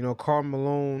 Karl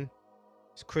Malone,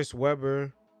 Chris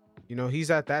Webber,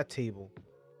 he's at that table.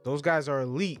 Those guys are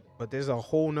elite, but there's a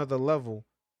whole nother level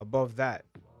above that.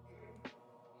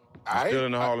 Still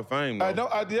in the Hall of Fame, though. I know,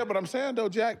 but I'm saying, though,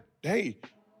 Jack, hey,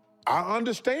 I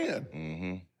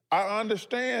understand. I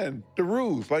understand the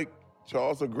rules. Like,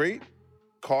 Charles are great.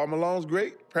 Karl Malone's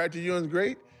great. Patrick Ewing's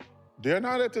great. They're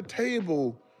not at the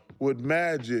table with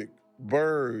Magic,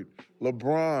 Bird,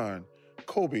 LeBron,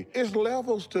 Kobe. It's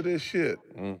levels to this shit.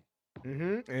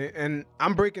 And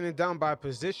I'm breaking it down by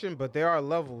position, but there are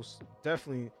levels,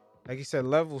 definitely, like you said,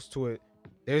 levels to it.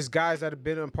 There's guys that have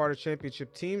been a part of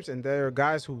championship teams, and there are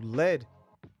guys who led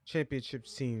championship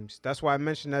teams. That's why I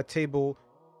mentioned that table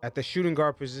at the shooting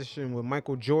guard position with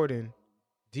Michael Jordan,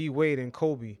 D. Wade, and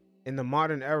Kobe. In the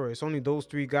modern era, it's only those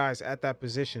 3 guys at that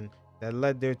position that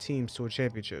led their teams to a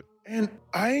championship. And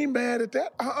I ain't mad at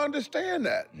that. I understand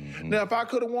that. Now, if I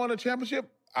could have won a championship,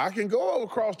 I can go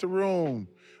across the room.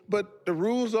 But the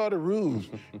rules are the rules.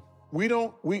 We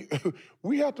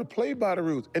have to play by the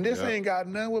rules. And this ain't got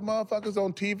nothing with motherfuckers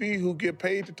on TV who get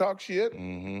paid to talk shit.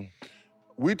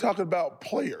 We talking about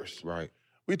players. Right.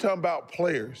 We talking about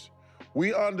players.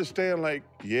 We understand,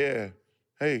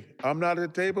 hey, I'm not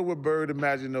at the table with Bird and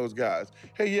Magic and those guys.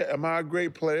 Hey, yeah, am I a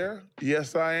great player?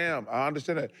 Yes, I am. I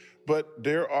understand that. But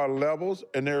there are levels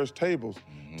and there's tables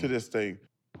to this thing.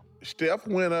 Steph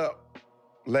went up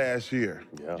last year.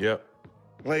 Yep.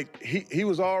 Like, he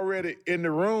was already in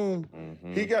the room.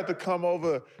 He got to come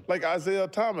over, like Isaiah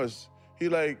Thomas. He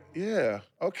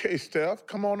okay, Steph,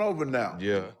 come on over now.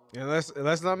 Yeah. And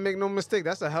let's not make no mistake.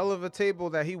 That's a hell of a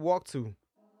table that he walked to.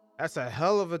 That's a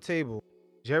hell of a table.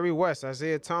 Jerry West,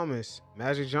 Isaiah Thomas,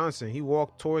 Magic Johnson, he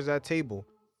walked towards that table.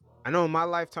 I know in my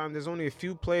lifetime, there's only a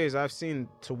few players I've seen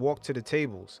to walk to the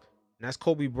tables. And that's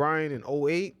Kobe Bryant in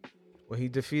 08, when he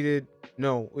defeated,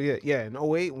 in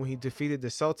 08 when he defeated the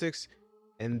Celtics.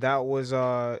 And that was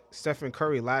Stephen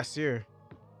Curry last year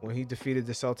when he defeated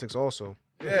the Celtics also.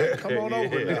 Yeah, come on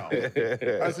over now.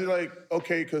 I said,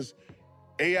 okay, because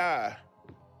AI,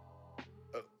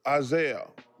 Isaiah,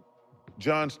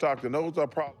 John Stockton, those are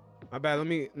probably. My bad. Let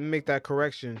me make that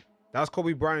correction. That was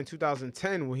Kobe Bryant in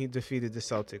 2010 when he defeated the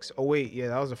Celtics. Oh wait, yeah,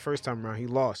 that was the first time around. He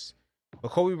lost.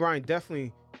 But Kobe Bryant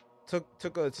definitely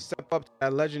took a step up to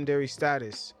that legendary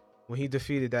status when he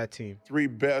defeated that team. 3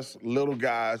 best little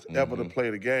guys ever to play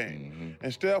the game.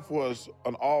 And Steph was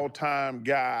an all-time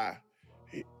guy,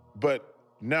 but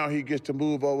now he gets to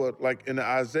move over like in the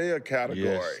Isaiah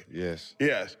category. Yes.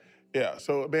 Yeah.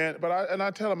 So man,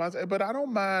 I tell him, I say, but I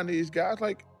don't mind these guys.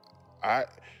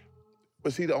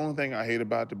 But see, the only thing I hate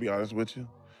about, to be honest with you,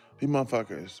 these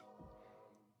motherfuckers,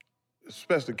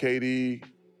 especially KD,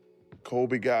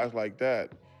 Kobe, guys like that,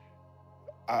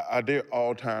 they're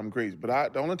all-time greats.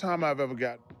 But the only time I've ever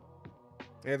got.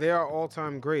 Yeah, they are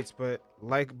all-time greats, but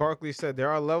like Barkley said, there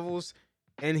are levels,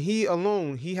 and he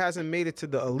alone, he hasn't made it to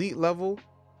the elite level,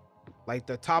 like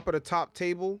the top of the top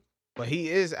table, but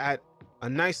he is at a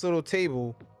nice little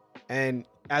table, and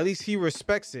at least he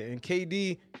respects it. And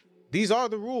KD, these are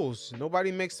the rules.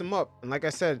 Nobody makes them up. And like I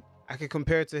said, I can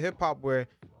compare it to hip-hop where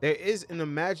there is an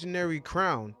imaginary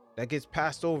crown that gets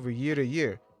passed over year to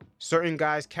year. Certain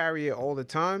guys carry it all the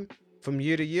time from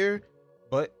year to year,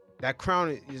 but that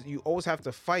crown, you always have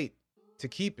to fight to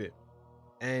keep it.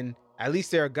 And at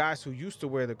least there are guys who used to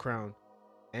wear the crown.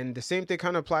 And the same thing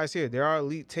kind of applies here. There are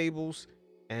elite tables,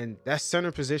 and that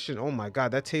center position, oh my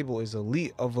God, that table is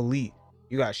elite of elite.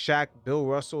 You got Shaq, Bill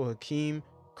Russell, Hakeem,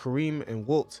 Kareem, and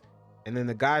Wilt. And then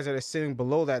the guys that are sitting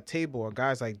below that table are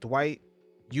guys like Dwight,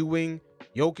 Ewing,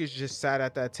 Jokic just sat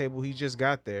at that table. He just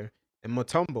got there. And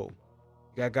Mutombo.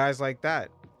 You got guys like that.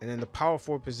 And then the power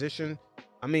forward position,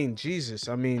 I mean, Jesus.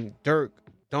 I mean, Dirk,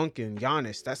 Duncan,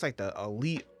 Giannis. That's like the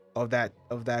elite of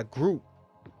that group.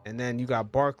 And then you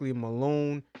got Barkley,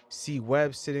 Malone, C.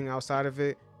 Webb sitting outside of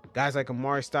it. Guys like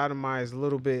Amari Stoudemire is a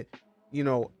little bit,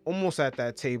 almost at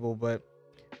that table, but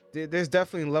there's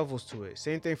definitely levels to it.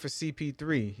 Same thing for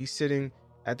CP3. He's sitting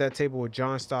at that table with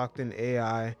John Stockton,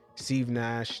 AI, Steve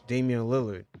Nash, Damian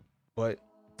Lillard. But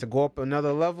to go up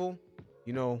another level,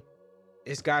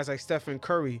 it's guys like Stephen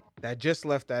Curry that just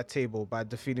left that table by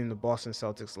defeating the Boston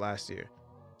Celtics last year.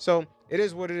 So it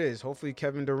is what it is. Hopefully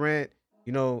Kevin Durant,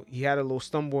 he had a little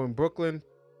stumble in Brooklyn,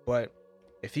 but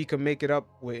if he could make it up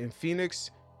in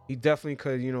Phoenix, he definitely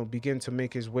could, begin to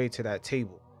make his way to that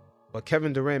table. But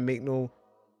Kevin Durant, make no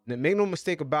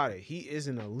mistake about it, he is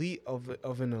an elite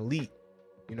of an elite,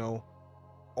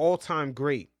 all-time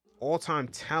great, all-time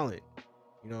talent.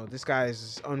 This guy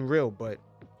is unreal, but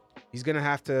he's gonna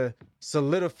have to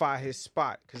solidify his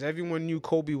spot, because everyone knew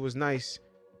Kobe was nice,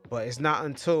 but it's not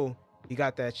until he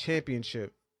got that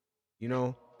championship,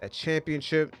 that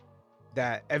championship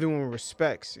that everyone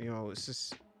respects. It's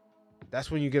just,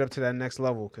 that's when you get up to that next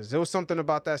level, because there was something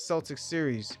about that Celtics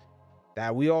series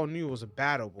that we all knew was a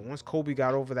battle, but once Kobe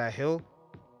got over that hill,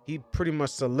 he pretty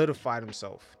much solidified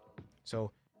himself.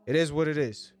 So it is what it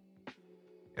is.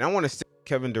 And I want to stick with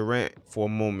Kevin Durant for a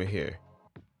moment here,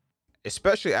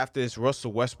 especially after this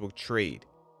Russell Westbrook trade,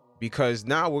 because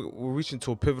now we're reaching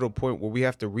to a pivotal point where we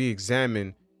have to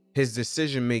re-examine his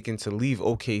decision making to leave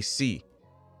OKC,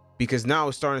 because now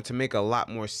it's starting to make a lot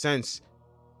more sense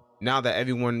now that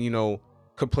everyone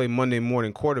could play Monday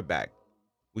morning quarterback.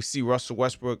 We see Russell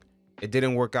Westbrook, it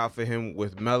didn't work out for him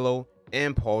with Melo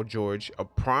and Paul George, a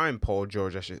prime Paul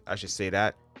George, I should say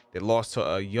that. They lost to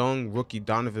a young rookie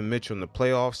Donovan Mitchell in the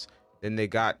playoffs. Then they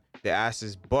got their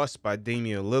asses bust by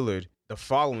Damian Lillard the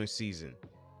following season.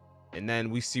 And then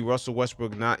we see Russell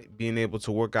Westbrook not being able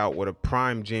to work out with a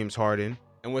prime James Harden.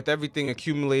 And with everything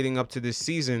accumulating up to this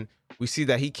season, we see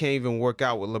that he can't even work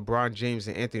out with LeBron James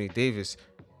and Anthony Davis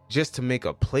just to make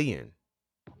a play-in.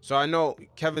 So I know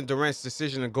Kevin Durant's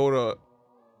decision to go to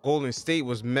Golden State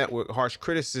was met with harsh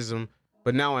criticism,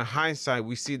 but now in hindsight,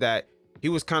 we see that he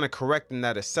was kind of correct in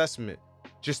that assessment.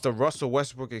 Just the Russell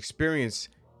Westbrook experience,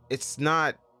 it's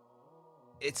not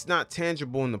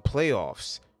tangible in the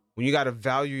playoffs. When you got to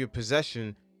value your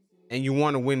possession and you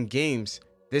want to win games,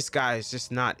 this guy is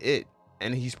just not it.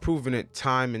 And he's proven it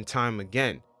time and time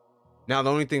again. Now,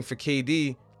 the only thing for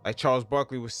KD, like Charles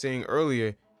Barkley was saying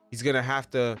earlier, he's going to have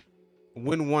to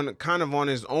win one kind of on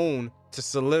his own to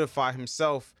solidify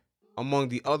himself among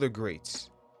the other greats.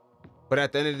 But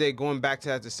at the end of the day, going back to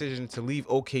that decision to leave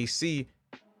OKC,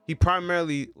 he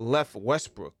primarily left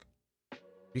Westbrook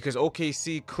because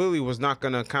OKC clearly was not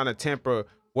going to kind of tamper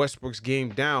Westbrook's game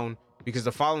down, because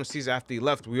the following season after he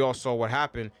left, we all saw what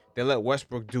happened. They let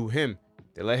Westbrook do him.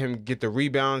 They let him get the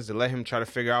rebounds. They let him try to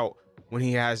figure out when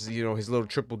he has, his little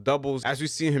triple doubles. As we've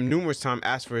seen him numerous times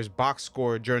ask for his box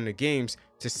score during the games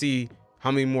to see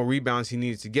how many more rebounds he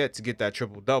needed to get that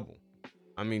triple double.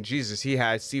 I mean, Jesus, he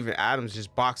had Steven Adams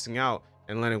just boxing out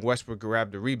and letting Westbrook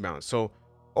grab the rebound. So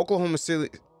Oklahoma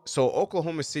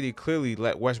City clearly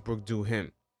let Westbrook do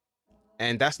him.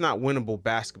 And that's not winnable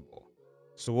basketball.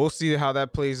 So we'll see how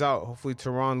that plays out. Hopefully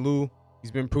Tyronn Lue,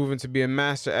 he's been proven to be a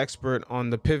master expert on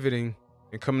the pivoting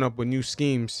and coming up with new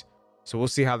schemes. So we'll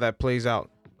see how that plays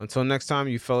out. Until next time,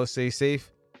 you fellas stay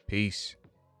safe. Peace.